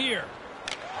time here.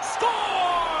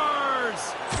 Scores!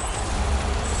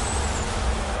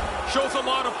 Shows a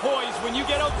lot of poise. When you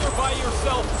get out there by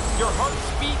yourself, your heart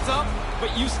speeds up,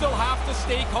 but you still have to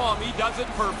stay calm. He does it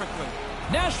perfectly.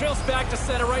 Nashville's back to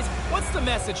center ice. What's the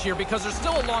message here? Because there's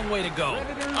still a long way to go.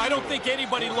 I don't think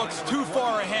anybody looks too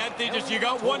far ahead. You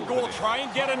got one goal. Try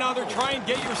and get another. Try and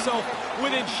get yourself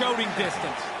within shouting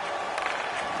distance.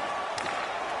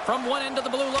 From one end of the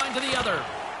blue line to the other.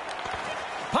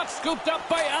 Puck scooped up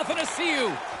by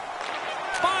Athanasiou.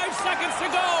 5 seconds to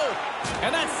go. And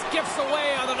that skips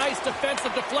away on a nice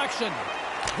defensive deflection.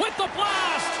 With the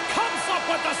blast. Comes up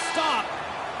with the stop.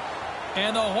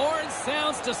 And the horn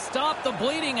sounds to stop the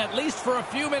bleeding, at least for a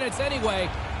few minutes anyway.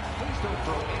 Please don't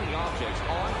throw any objects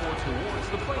on or towards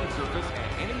the playing surface at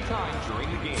any time during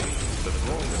the game. The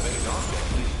throwing of any object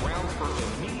is grounds for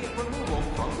immediate removal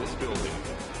from this building.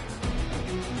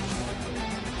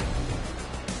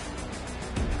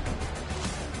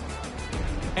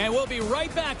 And we'll be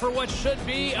right back for what should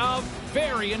be a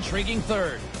very intriguing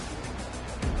third.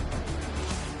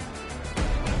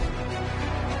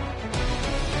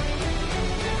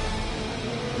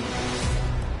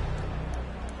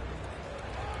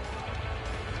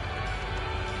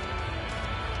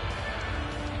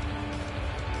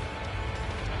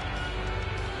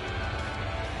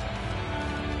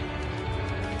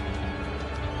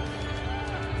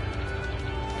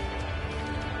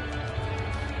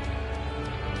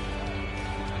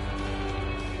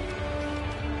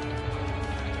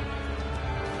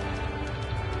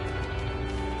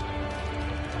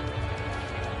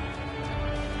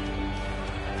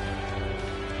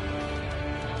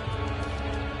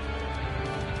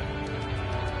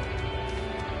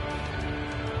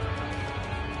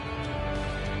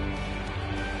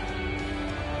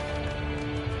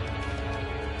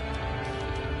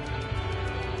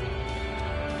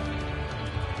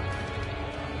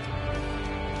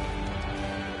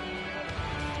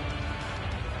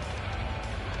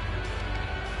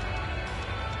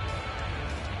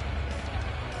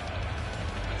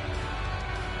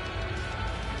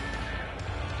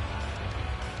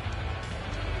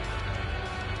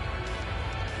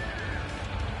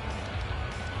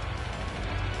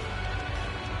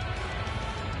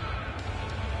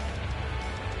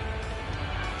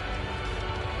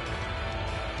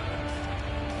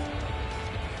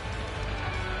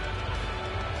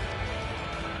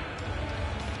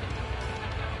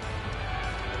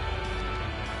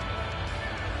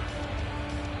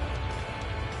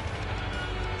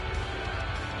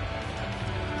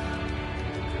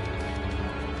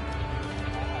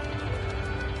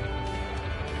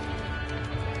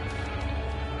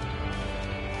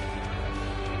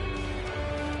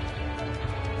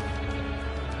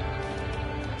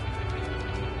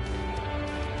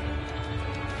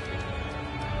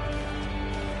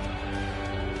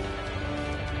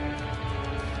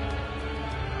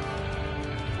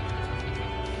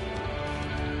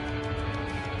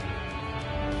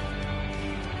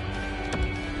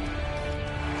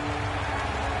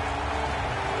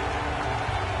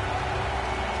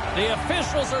 The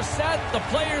officials are set. The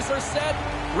players are set.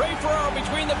 Ray Ferraro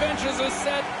between the benches is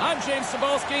set. I'm James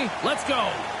Cebulski. Let's go.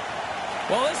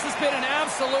 Well, this has been an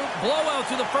absolute blowout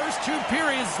through the first two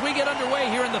periods as we get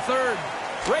underway here in the third.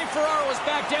 Ray Ferraro is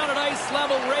back down at ice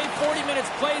level. Ray, 40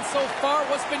 minutes played so far.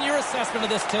 What's been your assessment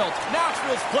of this tilt?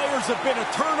 Nashville's players have been a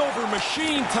turnover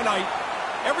machine tonight.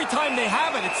 Every time they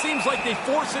have it, it seems like they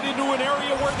force it into an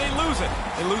area where they lose it.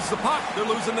 They lose the puck. They're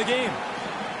losing the game.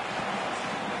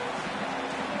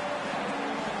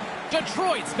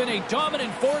 Detroit's been a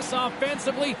dominant force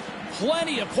offensively.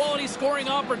 Plenty of quality scoring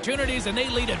opportunities, and they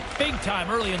lead it big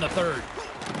time early in the third.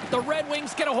 The Red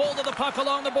Wings get a hold of the puck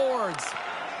along the boards.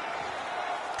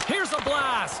 Here's a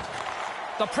blast.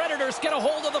 The Predators get a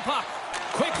hold of the puck.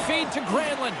 Quick feed to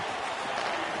Granlund.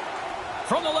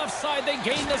 From the left side, they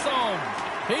gain the zone.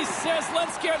 He says,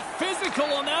 let's get physical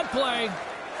on that play.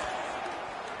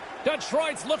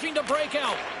 Detroit's looking to break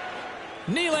out.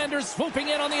 Nylander's swooping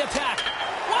in on the attack.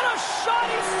 What a shot!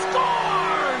 He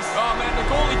scores! Oh, man, the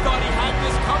goalie thought he had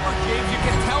this covered, James. You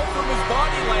can tell from his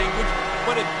body language,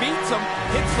 but it beats him,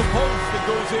 hits the post, and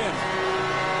goes in.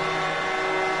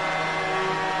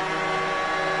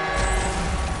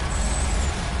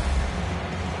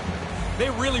 They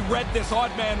really read this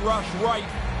odd man rush right.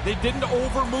 They didn't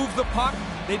over-move the puck.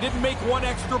 They didn't make one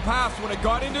extra pass. When it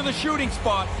got into the shooting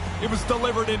spot, it was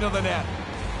delivered into the net.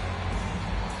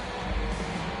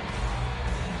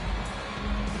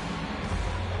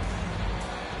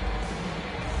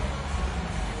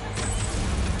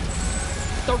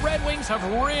 The Red Wings have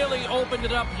really opened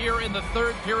it up here in the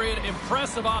third period.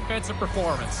 Impressive offensive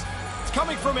performance. It's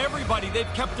coming from everybody.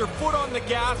 They've kept their foot on the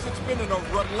gas. It's been a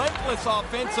relentless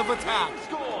offensive attack.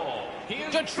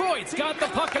 Detroit's got the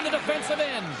puck in the defensive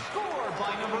end. Scored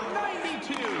by number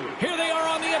 92. Here they are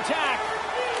on the attack.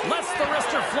 Lets the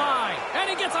wrister fly. And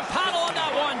he gets a paddle on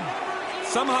that one.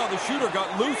 Somehow the shooter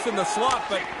got loose in the slot,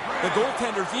 but the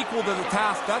goaltender's equal to the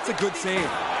task. That's a good save.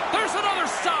 There's another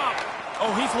stop.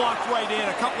 Oh, he's locked right in.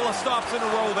 A couple of stops in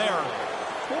a row there.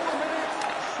 4 minutes,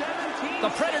 17 The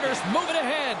Predators move it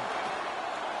ahead.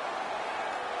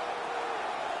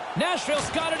 Nashville's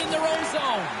got it in their own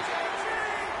zone.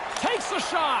 Takes the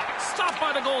shot. Stopped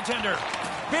by the goaltender.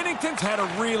 Binnington's had a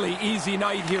really easy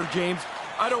night here, James.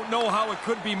 I don't know how it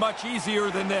could be much easier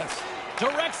than this.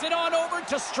 Directs it on over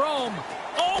to Strome.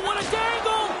 Oh, what a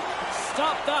dangle!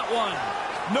 Stop that one.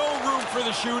 No room for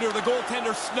the shooter. The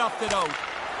goaltender snuffed it out.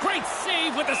 Great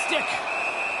save with the stick.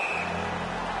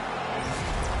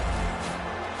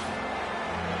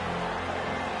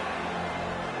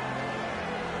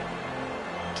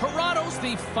 Toronto's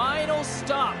the final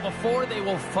stop before they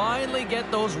will finally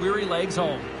get those weary legs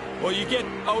home. Well, you get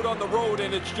out on the road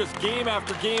and it's just game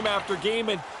after game after game,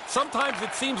 and sometimes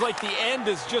it seems like the end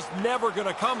is just never going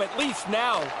to come. At least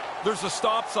now there's a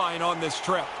stop sign on this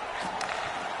trip.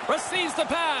 Receives the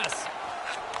pass.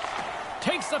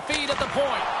 Takes the feed at the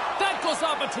point. That goes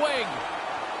off a twig.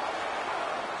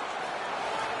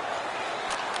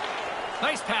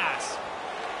 Nice pass.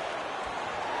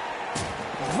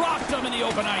 Rocked him in the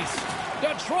open ice.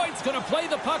 Detroit's going to play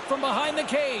the puck from behind the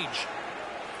cage.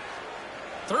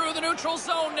 Through the neutral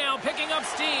zone now, picking up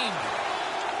steam.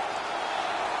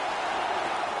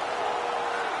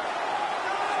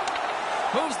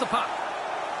 Moves the puck.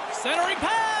 Centering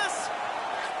pass.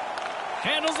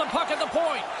 Handles the puck at the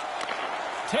point.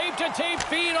 Tape-to-tape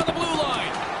feed on the blue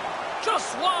line.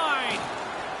 Just wide.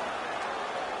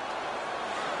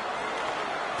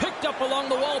 Picked up along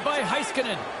the wall by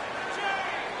Heiskanen.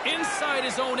 Inside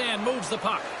his own end, moves the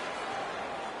puck.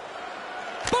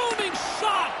 Booming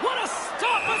shot! What a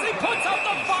stop as he puts out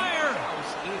the fire!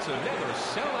 It's another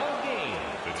sellout game.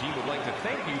 The team would like to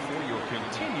thank you for your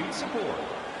continued support.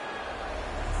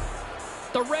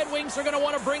 The Red Wings are going to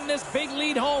want to bring this big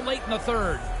lead home late in the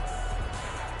third.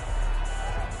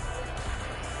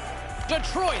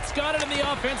 Detroit's got it in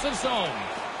the offensive zone.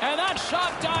 And that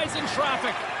shot dies in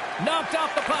traffic. Knocked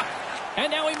off the puck. And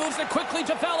now he moves it quickly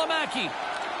to Valimaki.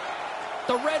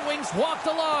 The Red Wings walk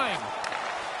the line.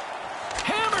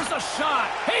 Hammers a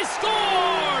shot. He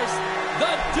scores!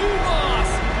 The Dumas,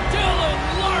 Dylan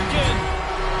Larkin.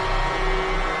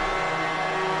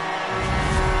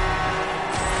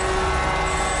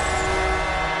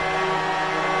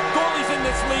 Goalies in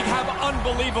this league have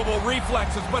unbelievable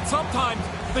reflexes, but sometimes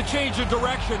the change of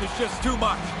direction is just too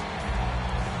much.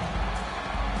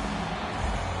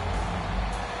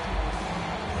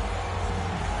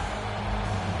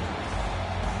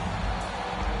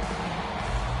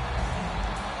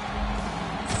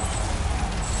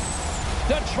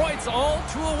 Detroit's all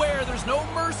too aware there's no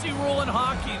mercy rule in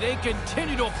hockey. They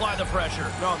continue to apply the pressure.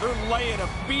 No, they're laying a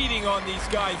beating on these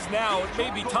guys now. It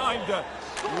may be time to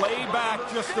lay back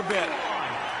just a bit.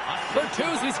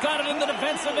 Bertuzzi's got it in the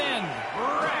defensive end.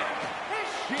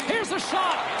 Here's a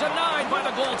shot. Denied by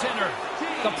the goaltender.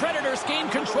 The Predators gain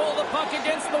control of the puck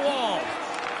against the wall.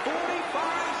 45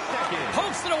 seconds.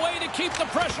 Pokes it away to keep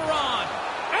the pressure on.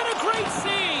 And a great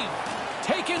save.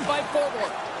 Taken by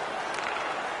forward.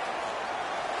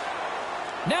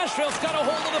 Nashville's got a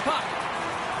hold of the puck.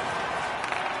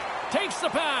 Takes the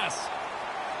pass.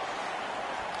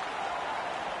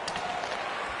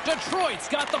 Detroit's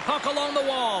got the puck along the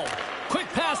wall. Quick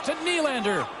pass to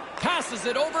Nylander. Passes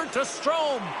it over to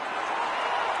Strome.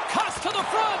 Cuts to the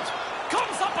front.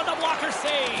 Comes up on the blocker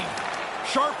save.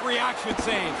 Sharp reaction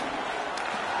save.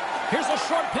 Here's a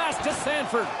short pass to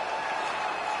Sanford.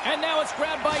 And now it's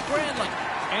grabbed by Granlund.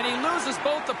 And he loses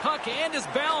both the puck and his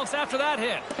balance after that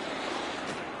hit.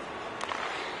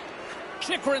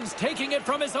 Chikrin's taking it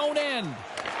from his own end.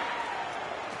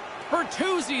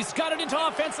 Bertuzzi's got it into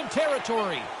offensive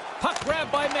territory. Puck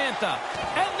grabbed by Mantha.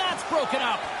 And that's broken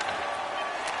up.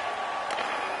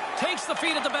 Takes the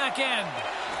feed at the back end.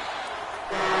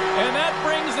 And that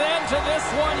brings an end to this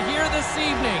one here this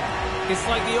evening. It's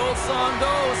like the old song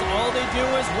goes, all they do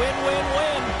is win, win,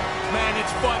 win. Man,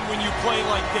 it's fun when you play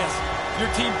like this.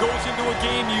 Your team goes into a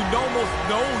game you almost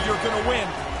know you're going to win.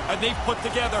 And they've put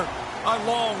together a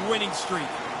long winning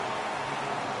streak.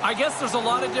 I guess there's a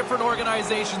lot of different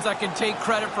organizations that can take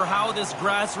credit for how this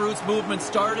grassroots movement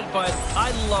started, but I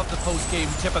love the post-game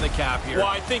tip of the cap here. Well,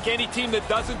 I think any team that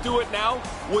doesn't do it now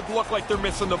would look like they're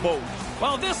missing the boat.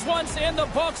 Well, this one's in the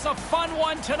books. A fun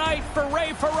one tonight for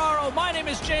Ray Ferraro. My name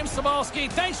is James Cybulski.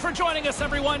 Thanks for joining us,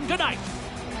 everyone. Good night.